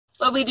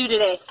What we do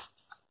today?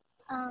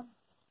 Go to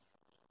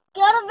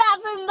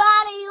Bath and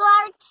Body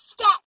Works,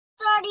 get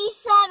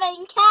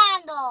 37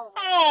 candles.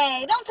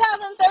 Hey, don't tell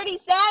them 37.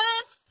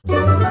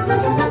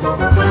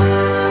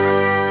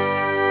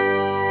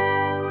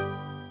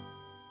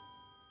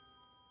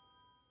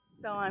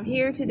 So I'm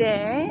here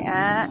today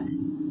at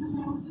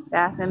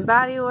Bath and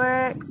Body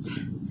Works.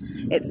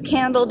 It's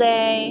candle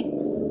day.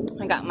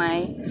 I got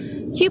my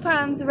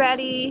coupons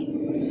ready,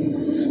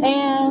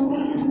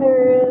 and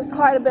there's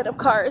quite a bit of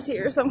cars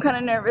here, so I'm kind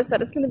of nervous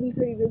that it's going to be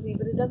pretty busy,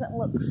 but it doesn't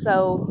look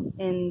so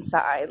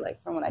inside,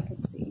 like from what I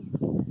can see.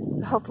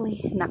 So hopefully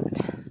not.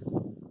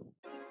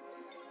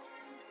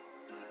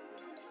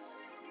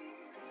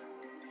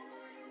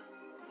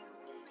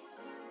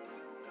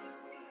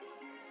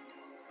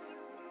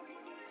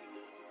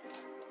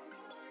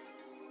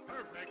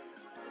 Perfect.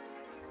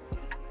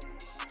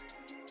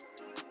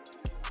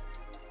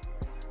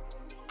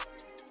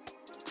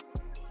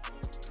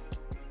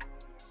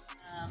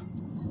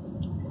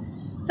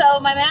 So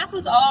my math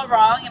was all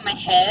wrong in my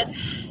head.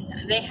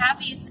 They have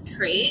these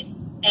crates,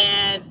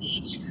 and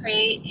each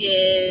crate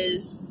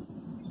is,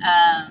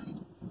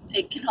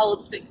 it can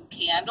hold 6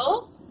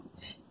 candles,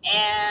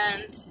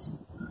 and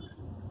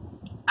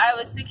I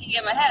was thinking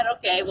in my head,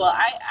 okay, well,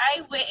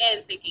 I went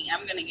in thinking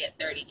I'm going to get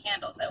 30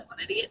 candles. I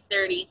wanted to get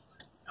 30.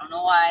 I don't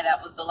know why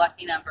that was the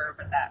lucky number,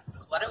 but that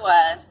was what it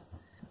was.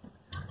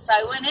 So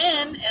I went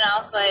in, and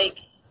I was like,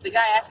 the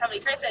guy asked how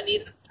many crates I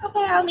needed.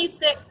 Okay, I'll need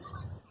 6.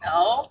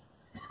 No.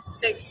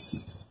 6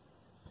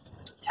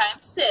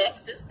 times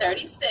 6 is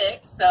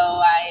 36, so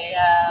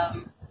I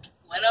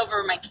went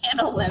over my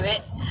candle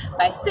limit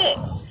by 6.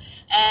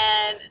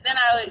 And then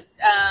I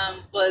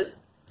was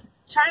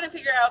trying to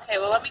figure out, okay,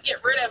 well, let me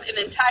get rid of an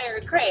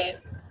entire crate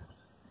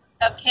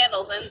of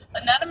candles, and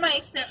none of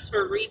my scents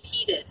were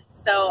repeated,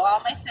 so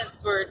all my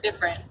scents were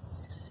different.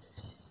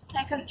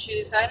 I couldn't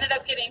choose, so I ended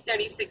up getting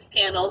 36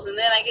 candles, and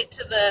then I get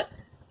to the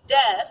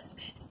desk,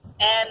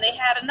 and they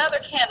had another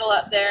candle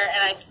up there,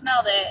 and I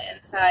smelled it, and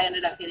so I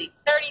ended up getting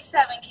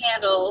 37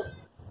 candles.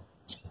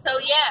 So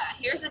yeah,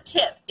 here's a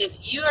tip. If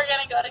you are going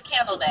to go to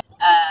Candle Day,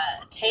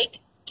 take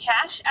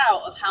cash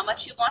out of how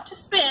much you want to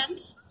spend,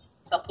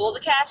 so pull the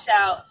cash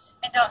out,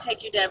 and don't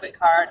take your debit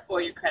card or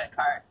your credit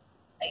card,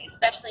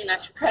 especially not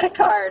your credit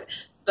card,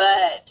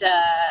 but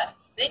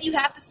then you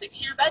have to stick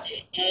to your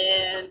budget,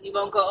 and you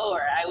won't go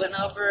over. I went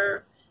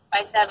over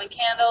by 7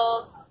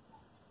 candles,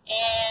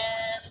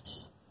 and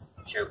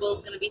I'm sure Will's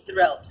going to be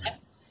thrilled.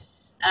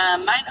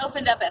 Mine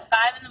opened up at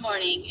 5 in the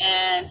morning,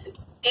 and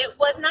it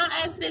was not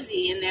as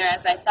busy in there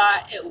as I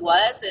thought it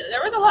was.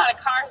 There was a lot of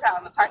cars out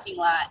in the parking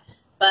lot,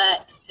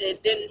 but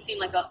it didn't seem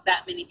like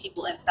that many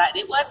people inside.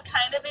 It was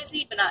kind of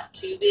busy, but not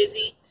too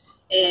busy.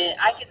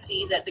 I could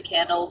see that the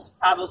candles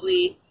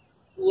probably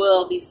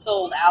will be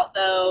sold out,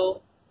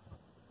 though.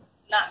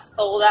 Not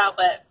sold out,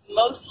 but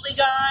mostly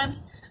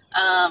gone.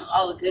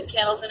 All the good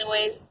candles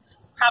anyways,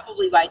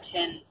 probably by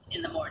 10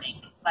 in the morning.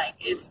 Like,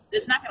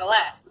 it's not going to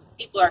last.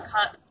 People are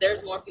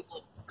there's more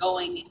people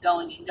going and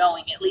going and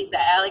going, at least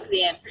at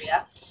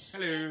Alexandria.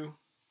 Hello.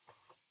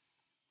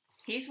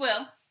 He's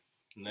Will.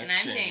 And And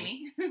I'm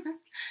Jamie.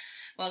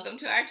 Welcome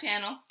to our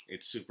channel.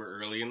 It's super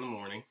early in the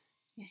morning.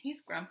 Yeah, he's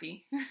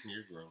grumpy.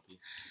 You're grumpy.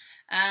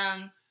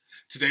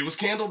 Today was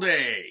Candle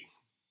Day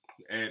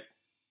at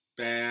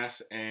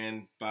Bath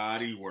and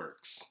Body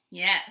Works.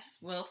 Yes,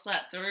 Will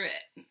slept through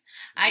it.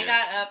 I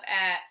got up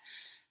at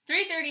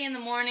 3:30 in the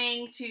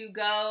morning to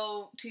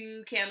go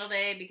to Candle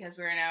Day because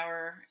we're an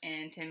hour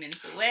and 10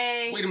 minutes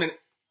away. Wait a minute.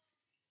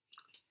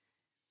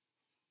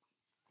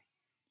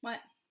 What?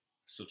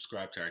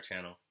 Subscribe to our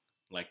channel.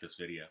 Like this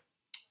video.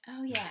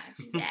 Oh, yeah,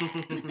 do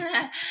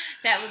that.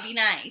 That would be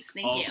nice.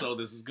 Thank you. Also,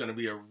 this is going to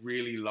be a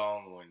really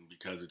long one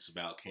because it's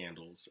about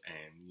candles,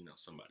 and, you know,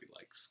 somebody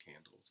likes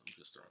candles. I'm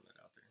just throwing that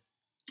out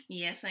there.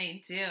 Yes,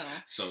 I do.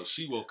 So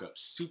she woke up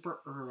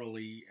super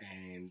early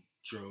and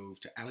drove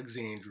to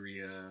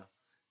Alexandria.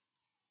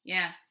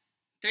 Yeah.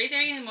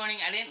 3:30 in the morning.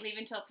 I didn't leave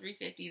until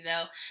 3:50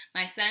 though.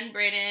 My son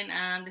Braden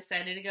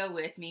decided to go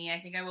with me. I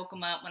think I woke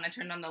him up when I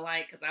turned on the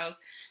light because I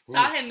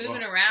saw him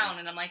moving around,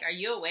 and I'm like, "Are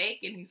you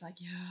awake?" And he's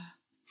like, "Yeah."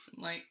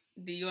 I'm like,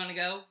 "Do you want to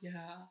go?"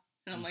 "Yeah."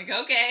 And I'm like,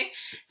 "Okay."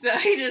 So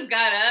he just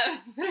got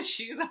up, put his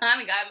shoes on,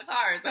 and got in the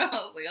car. So I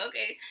was like,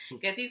 "Okay,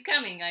 guess he's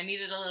coming." I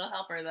needed a little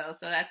helper though,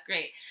 so that's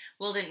great.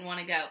 Will didn't want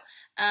to go.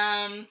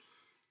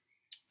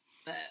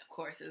 But of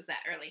course it was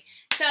that early.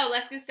 So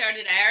let's get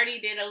started. I already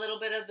did a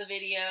little bit of the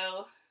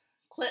video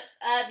clips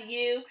of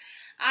you.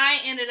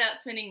 I ended up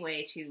spending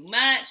way too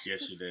much.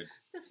 Yes, you did.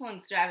 This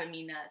one's driving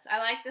me nuts. I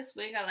like this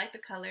wig. I like the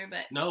color,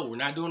 but... No, we're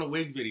not doing a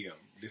wig video.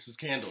 This is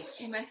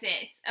candles. In my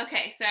face.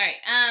 Okay, sorry.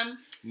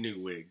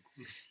 New wig.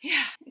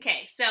 Yeah.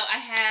 Okay, so I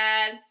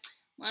had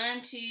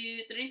 1,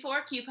 2, 3,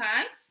 4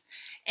 coupons.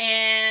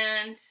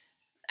 And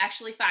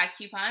actually 5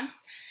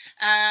 coupons.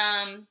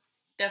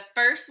 The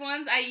first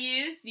ones I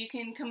used, you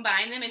can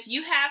combine them. If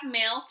you have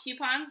mail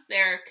coupons,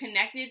 they're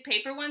connected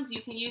paper ones, you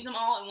can use them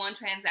all in one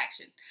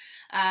transaction.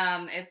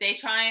 If they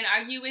try and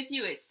argue with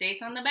you, it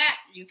states on the back.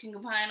 You can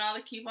combine all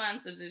the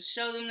coupons, so just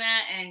show them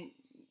that, and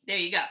There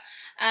you go.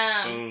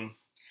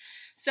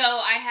 So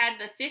I had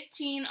the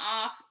 15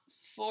 off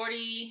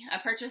 40, a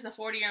purchase of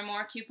 40 or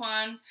more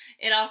coupon.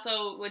 It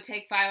also would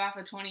take 5 off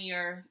of 20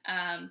 or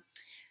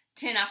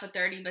 10 off of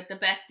 30, but the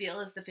best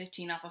deal is the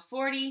 15 off of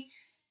 40.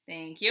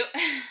 Thank you.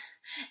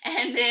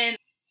 And then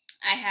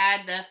I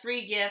had the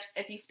free gifts.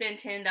 If you spend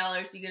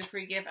 $10, you get a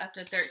free gift up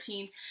to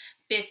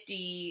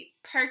 $13.50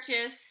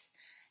 purchase.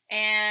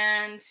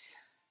 And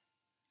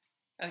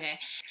okay,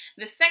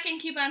 the second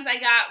coupons I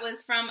got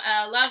was from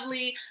a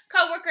lovely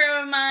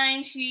coworker of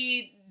mine.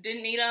 She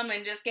didn't need them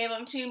and just gave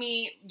them to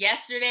me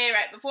yesterday,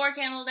 right before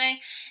Candle Day.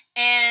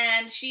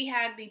 And she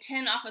had the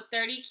 10 off of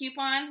 30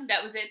 coupon.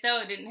 That was it, though.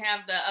 It didn't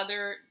have the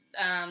other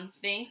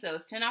thing, so it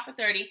was 10 off of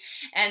 30.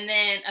 And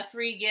then a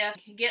free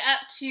gift. Get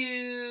up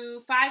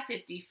to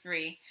 $5.50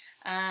 free.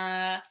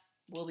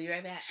 We'll be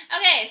right back.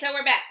 Okay, so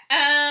we're back.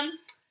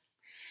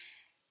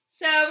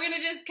 So we're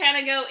going to just kind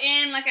of go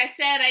in. Like I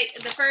said,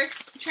 the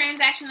first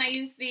transaction, I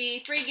used the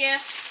free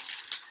gift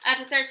up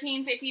to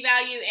 $13.50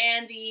 value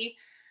and the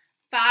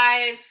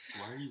 5...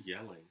 Why are you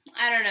yelling?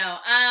 I don't know.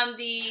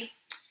 The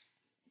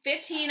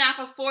 15 off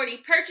of 40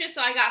 purchase.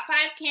 So I got 5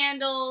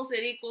 candles.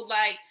 It equaled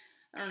like,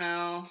 I don't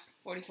know,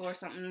 44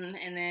 something.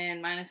 And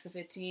then minus the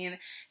 15.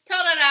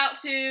 Totaled out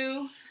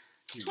to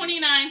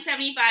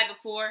 $29.75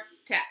 before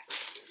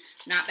tax.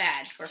 Not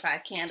bad for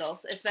 5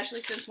 candles.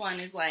 Especially since one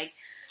is like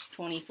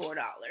 $24.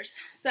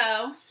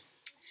 So,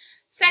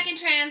 second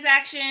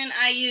transaction,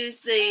 I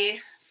used the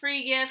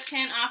free gift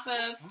 10 off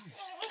of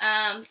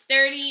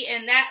 30,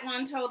 and that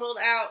one totaled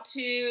out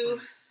to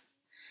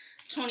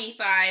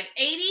 $25.80.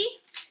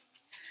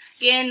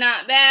 Again,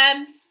 not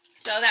bad.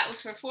 So that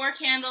was for 4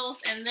 candles,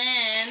 and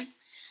then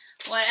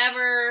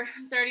whatever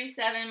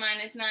 37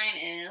 minus 9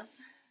 is.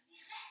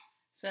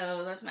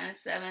 So that's minus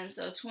 7.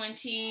 So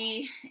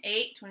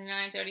 28,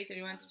 29, 30,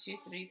 31, 32,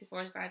 33,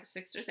 45,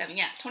 36, 37.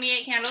 Yeah,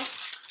 28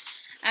 candles.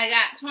 I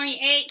got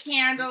 28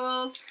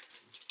 candles.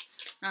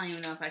 I don't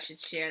even know if I should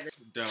share this.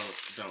 Don't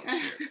share.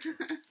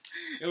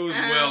 It was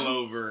well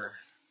over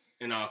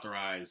an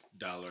authorized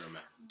dollar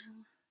amount.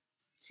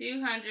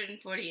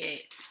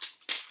 $248.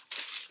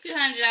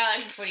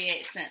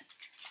 $200.48.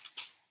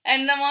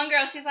 And the one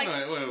girl, she's like...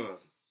 Wait.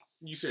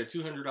 You said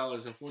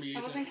 $200.48?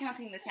 I wasn't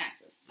counting the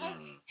taxes.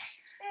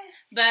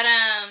 But,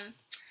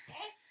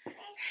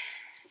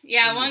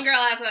 yeah, one girl,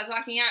 as I was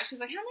walking out, she's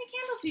like, how many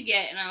candles do you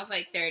get? And I was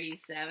like,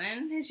 37.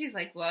 And she's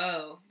like,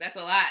 whoa, that's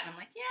a lot. And I'm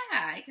like, yeah,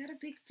 I got a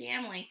big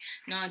family.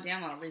 No,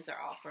 damn well, these are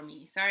all for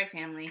me. Sorry,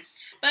 family.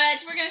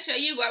 But we're going to show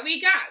you what we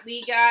got.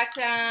 We got,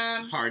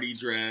 Party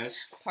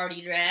dress.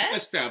 Party dress.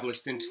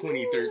 Established in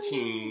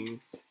 2013.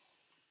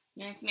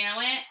 You want to smell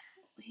it?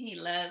 He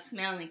loves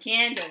smelling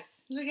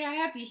candles. Look how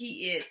happy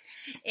he is.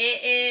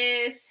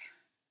 It is,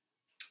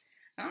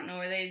 I don't know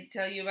where they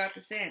tell you about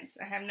the scents.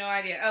 I have no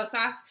idea. Oh,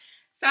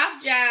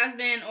 soft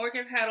jasmine,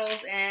 orchid petals,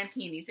 and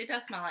peonies. It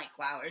does smell like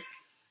flowers,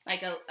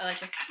 like a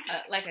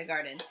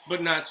garden.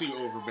 But not too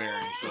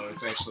overbearing, so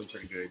it's actually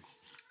pretty good.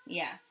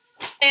 Yeah.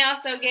 They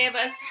also gave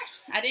us,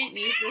 I didn't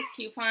use this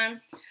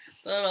coupon,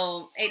 the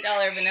little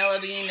 $8 Vanilla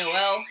Bean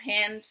Noel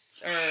hand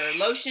or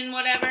lotion,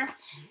 whatever.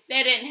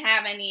 They didn't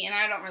have any, and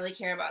I don't really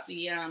care about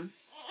the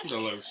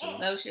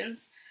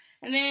lotions.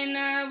 And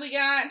then we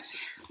got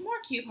more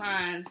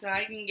coupons, so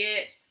I can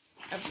get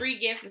a free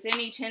gift with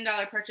any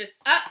 $10 purchase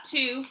up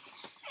to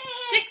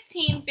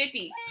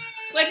 $16.50,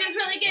 which is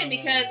really good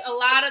because a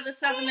lot of the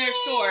stuff in their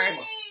store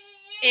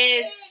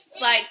is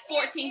like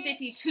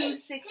 $14.50 to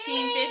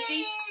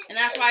 $16.50, and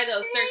that's why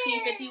those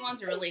 $13.50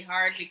 ones are really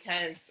hard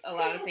because a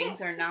lot of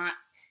things are not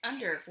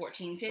under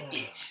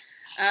 $14.50.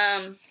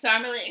 So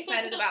I'm really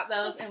excited about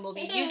those, and we'll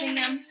be using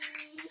them.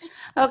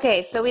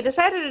 Okay, so we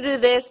decided to do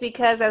this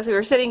because as we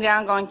were sitting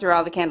down going through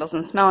all the candles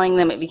and smelling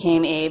them, it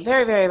became a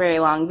very, very, very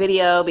long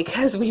video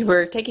because we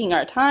were taking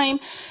our time.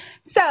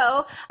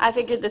 So I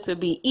figured this would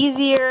be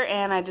easier,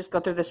 and I just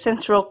go through the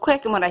scents real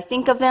quick and what I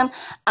think of them.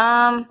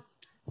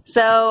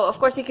 So, of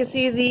course, you can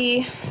see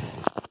the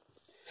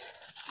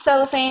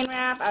cellophane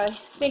wrap. I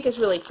think it's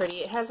really pretty.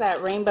 It has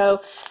that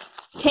rainbow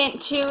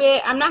tint to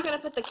it. I'm not going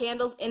to put the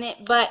candles in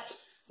it, but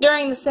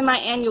during the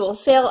semi-annual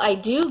sale, I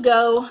do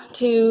go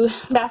to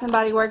Bath &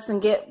 Body Works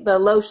and get the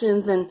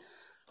lotions and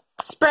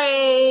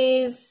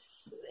sprays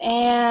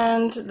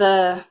and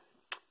the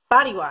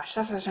body wash.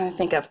 That's what I was trying to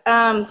think of.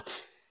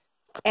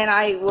 And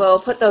I will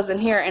put those in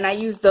here, and I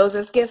use those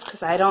as gifts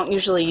because I don't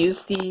usually use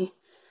the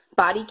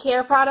body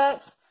care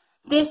products.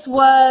 This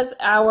was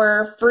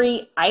our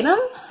free item,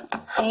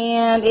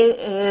 and it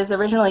is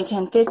originally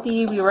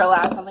 $10.50. We were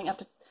allowed something up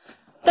to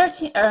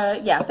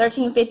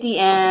 $13.50,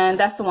 and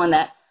that's the one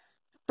that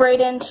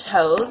Braden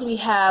chose. We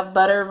have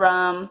butter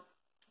rum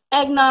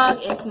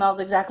eggnog. It smells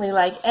exactly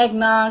like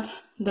eggnog.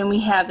 Then we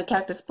have the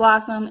cactus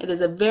blossom. It is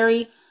a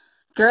very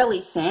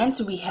girly scent.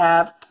 We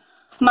have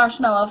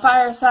marshmallow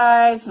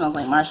fireside. Smells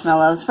like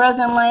marshmallows.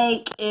 Frozen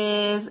Lake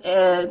is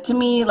to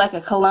me like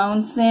a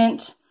cologne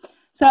scent.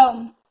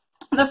 So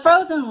the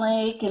Frozen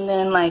Lake, and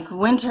then like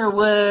Winter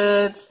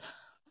Woods,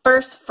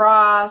 First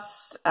Frost,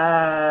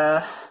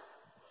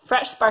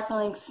 Fresh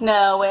Sparkling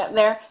Snow.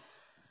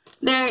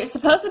 They're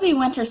supposed to be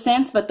winter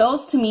scents, but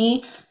those to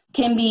me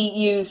can be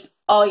used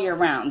all year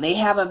round. They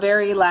have a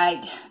very,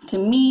 to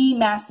me,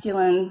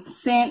 masculine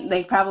scent.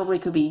 They probably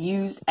could be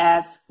used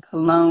as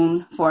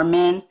cologne for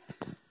men.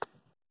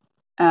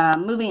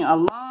 Moving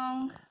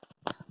along,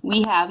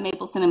 we have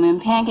Maple Cinnamon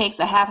Pancakes.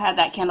 I have had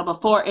that candle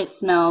before. It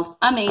smells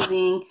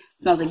amazing.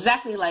 It smells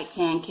exactly like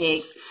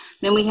pancakes.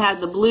 Then we have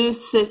the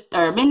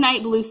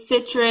Midnight Blue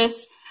Citrus.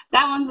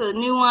 That one's a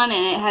new one,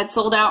 and it had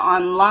sold out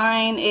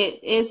online.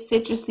 It is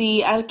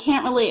citrusy. I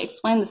can't really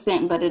explain the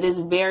scent, but it is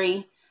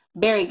very,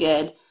 very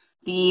good.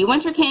 The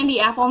Winter Candy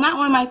Apple, not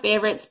one of my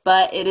favorites,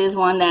 but it is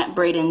one that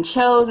Braden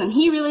chose, and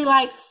he really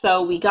liked,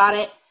 so we got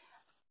it.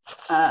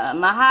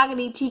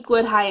 Mahogany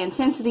Teakwood High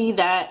Intensity,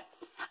 that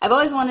I've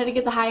always wanted to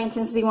get the high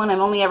intensity one. I've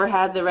only ever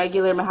had the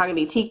regular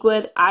Mahogany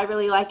Teakwood. I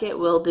really like it.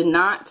 Will did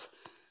not.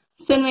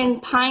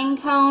 Cinnamon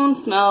Pine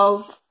Cone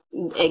smells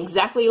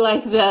exactly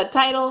like the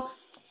title.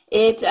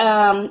 It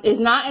is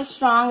not as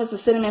strong as the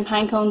Cinnamon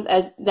Pine Cones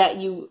that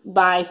you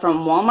buy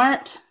from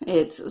Walmart.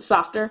 It's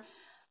softer.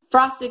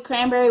 Frosted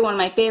Cranberry, one of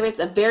my favorites,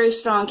 a very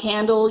strong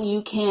candle.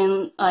 You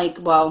can,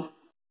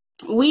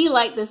 we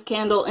light this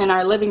candle in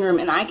our living room,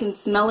 and I can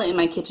smell it in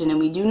my kitchen, and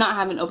we do not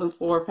have an open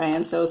floor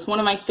fan, so it's one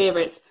of my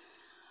favorites.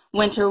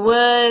 Winter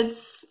Woods,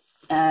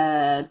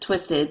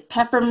 Twisted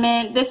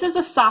Peppermint. This is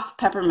a soft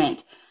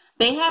peppermint.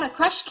 They had a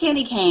crushed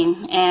candy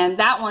cane, and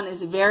that one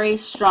is very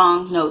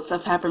strong notes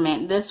of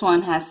peppermint. This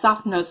one has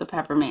soft notes of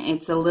peppermint.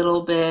 It's a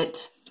little bit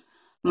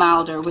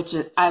milder, which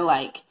I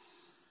like.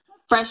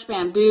 Fresh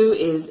Bamboo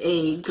is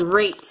a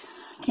great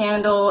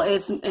candle.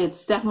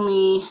 It's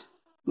definitely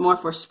more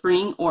for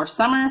spring or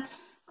summer.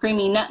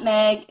 Creamy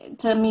Nutmeg,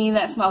 to me,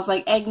 that smells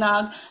like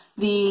eggnog.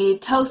 The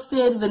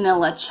Toasted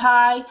Vanilla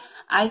Chai,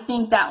 I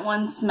think that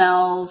one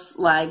smells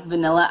like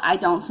vanilla. I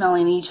don't smell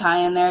any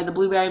chai in there. The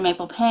Blueberry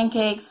Maple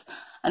Pancakes,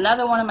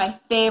 another one of my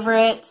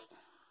favorites.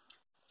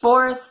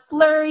 Forest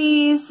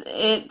Flurries,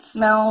 it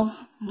smells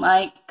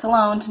like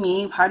cologne to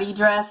me. Party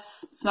Dress,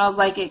 smells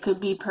like it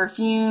could be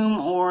perfume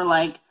or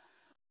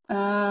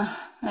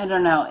I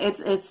don't know.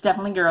 It's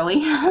definitely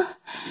girly.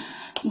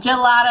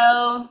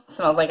 Gelato,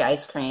 smells like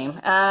ice cream.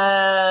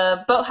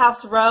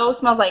 Boathouse Row,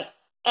 smells like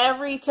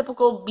every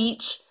typical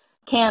beach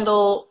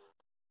candle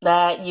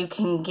that you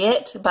can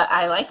get, but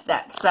I like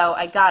that, so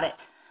I got it.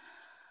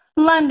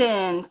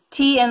 London,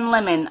 Tea and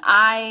Lemon.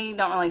 I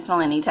don't really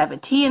smell any type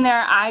of tea in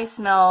there. I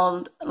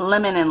smelled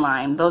lemon and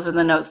lime. Those are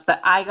the notes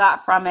that I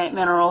got from it.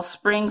 Mineral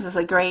Springs is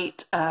a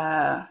great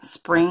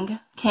spring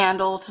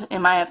candle,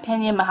 in my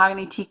opinion.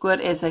 Mahogany Teakwood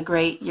is a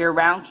great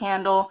year-round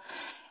candle.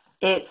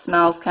 It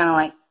smells kind of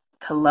like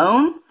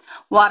cologne.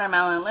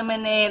 Watermelon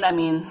Lemonade, I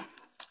mean,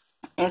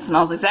 it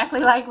smells exactly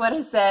like what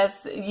it says.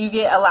 You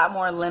get a lot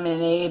more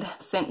lemonade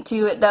scent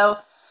to it, though.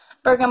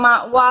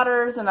 Bergamot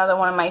Waters, another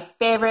one of my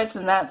favorites,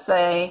 and that's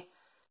a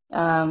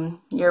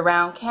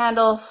year-round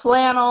candle.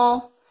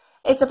 Flannel,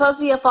 it's supposed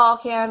to be a fall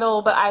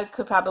candle, but I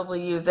could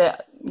probably use it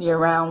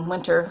year-round.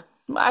 Winter,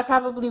 I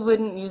probably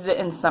wouldn't use it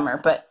in summer,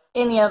 but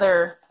any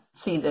other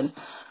season.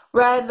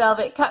 Red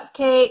Velvet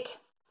Cupcake,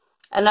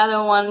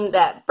 another one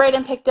that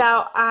Braden picked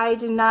out. I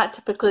do not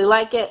typically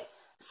like it.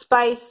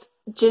 Spiced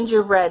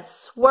Gingerbread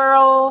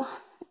Swirl.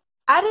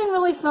 I didn't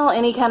really smell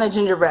any kind of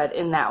gingerbread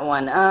in that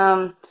one.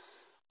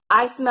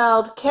 I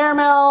smelled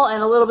caramel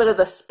and a little bit of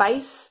the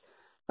spice,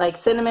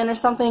 like cinnamon or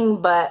something,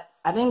 but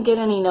I didn't get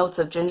any notes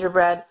of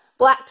gingerbread.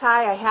 Black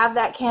Tie, I have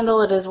that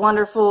candle. It is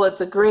wonderful.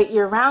 It's a great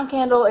year-round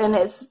candle, and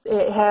it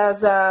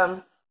has,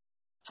 I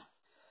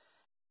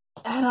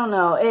don't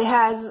know, it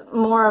has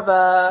more of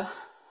a,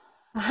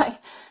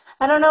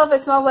 I don't know if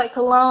it smells like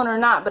cologne or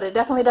not, but it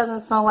definitely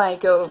doesn't smell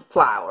like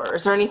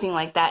flowers or anything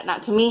like that,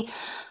 not to me.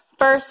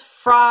 First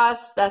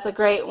Frost, that's a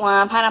great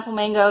one. Pineapple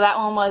Mango, that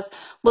one was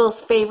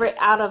Will's favorite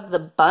out of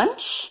the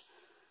bunch.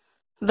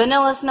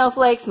 Vanilla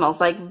Snowflake smells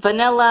like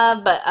vanilla,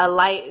 but a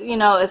light,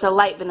 it's a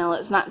light vanilla.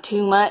 It's not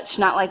too much,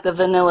 not like the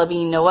Vanilla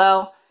Bean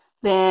Noel.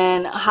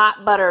 Then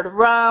Hot Buttered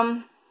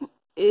Rum,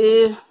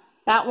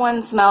 that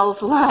one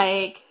smells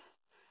like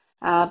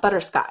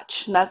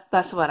butterscotch.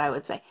 That's what I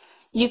would say.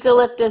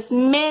 Eucalyptus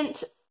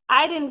Mint,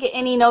 I didn't get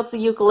any notes of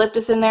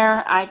eucalyptus in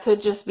there. I could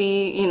just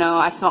be,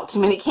 I smelled too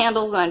many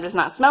candles and I'm just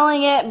not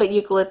smelling it, but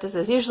eucalyptus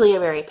is usually a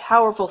very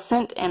powerful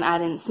scent and I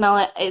didn't smell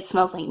it. It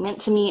smells like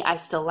mint to me. I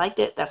still liked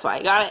it. That's why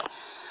I got it.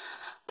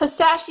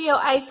 Pistachio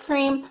Ice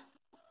Cream.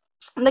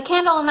 The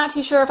candle I'm not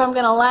too sure if I'm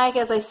going to like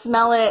as I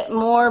smell it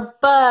more,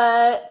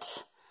 but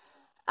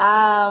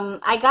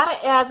I got it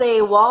as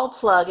a wall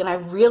plug and I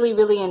really,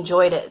 really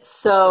enjoyed it.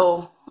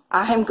 So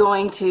I'm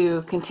going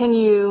to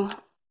continue,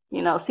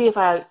 see if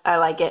I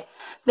like it.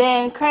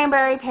 Then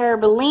Cranberry Pear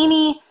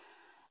Bellini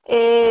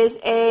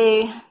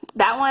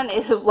that one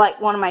is like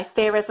one of my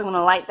favorites. I'm going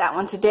to light that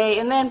one today.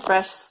 And then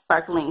Fresh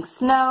Sparkling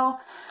Snow.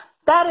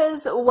 That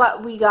is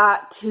what we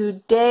got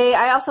today.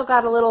 I also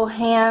got a little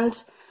hand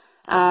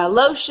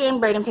lotion.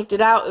 Braden picked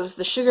it out. It was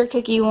the sugar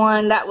cookie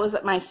one. That was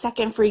my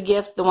second free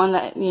gift, the one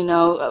that,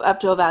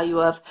 up to a value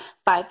of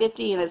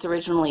 $5.50, and it's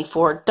originally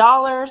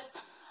 $4.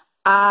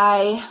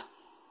 I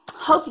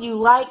hope you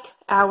like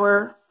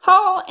our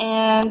haul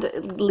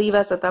and leave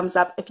us a thumbs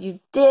up if you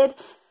did.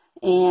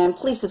 And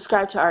please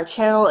subscribe to our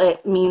channel.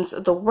 It means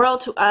the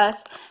world to us.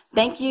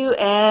 Thank you,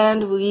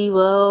 and we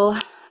will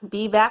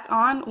be back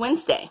on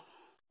Wednesday.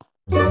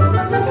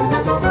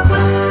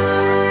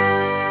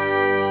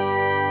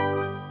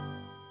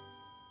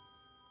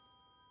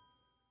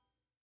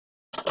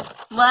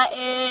 What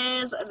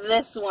is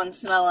this one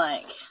smell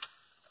like?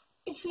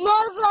 It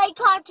smells like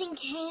cotton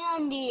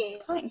candy.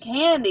 Cotton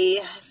candy?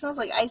 It smells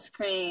like ice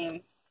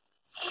cream.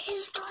 It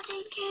is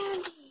cotton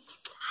candy.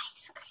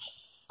 Ice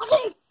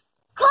cream.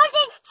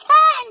 Cotton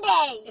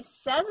candy! It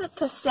says it's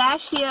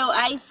pistachio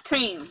ice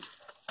cream.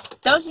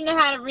 Don't you know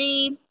how to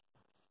read?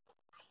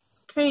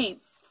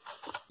 Cream.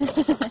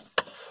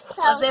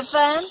 Was it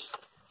fun?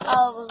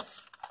 Oh,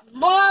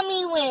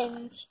 Mommy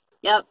wins.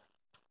 Yep.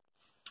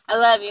 I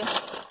love you.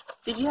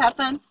 Did you have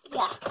fun?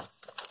 Yeah.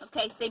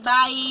 Okay, say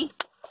bye.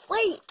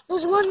 Wait,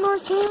 there's one more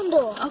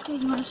candle. Okay,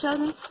 you want to show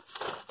them?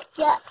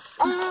 Yeah.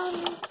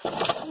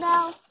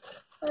 Now,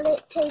 what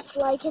it tastes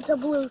like, it's a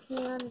blue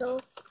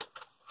candle.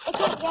 I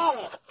can't get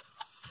it.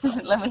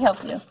 Let me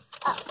help you.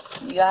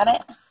 You got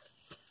it?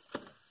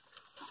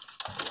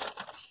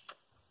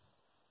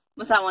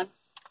 What's that one?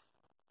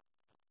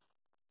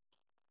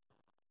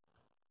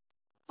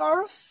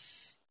 First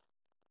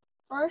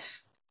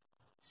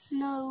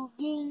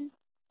snowing,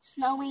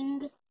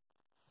 snow.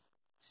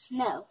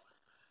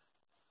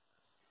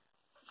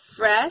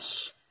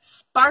 Fresh,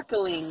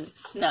 sparkling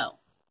snow.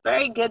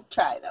 Very good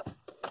try, though.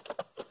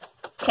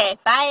 Okay,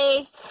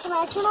 bye. Can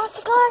I turn off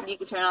the car? You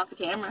can turn off the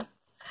camera.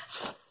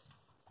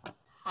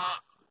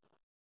 Ha.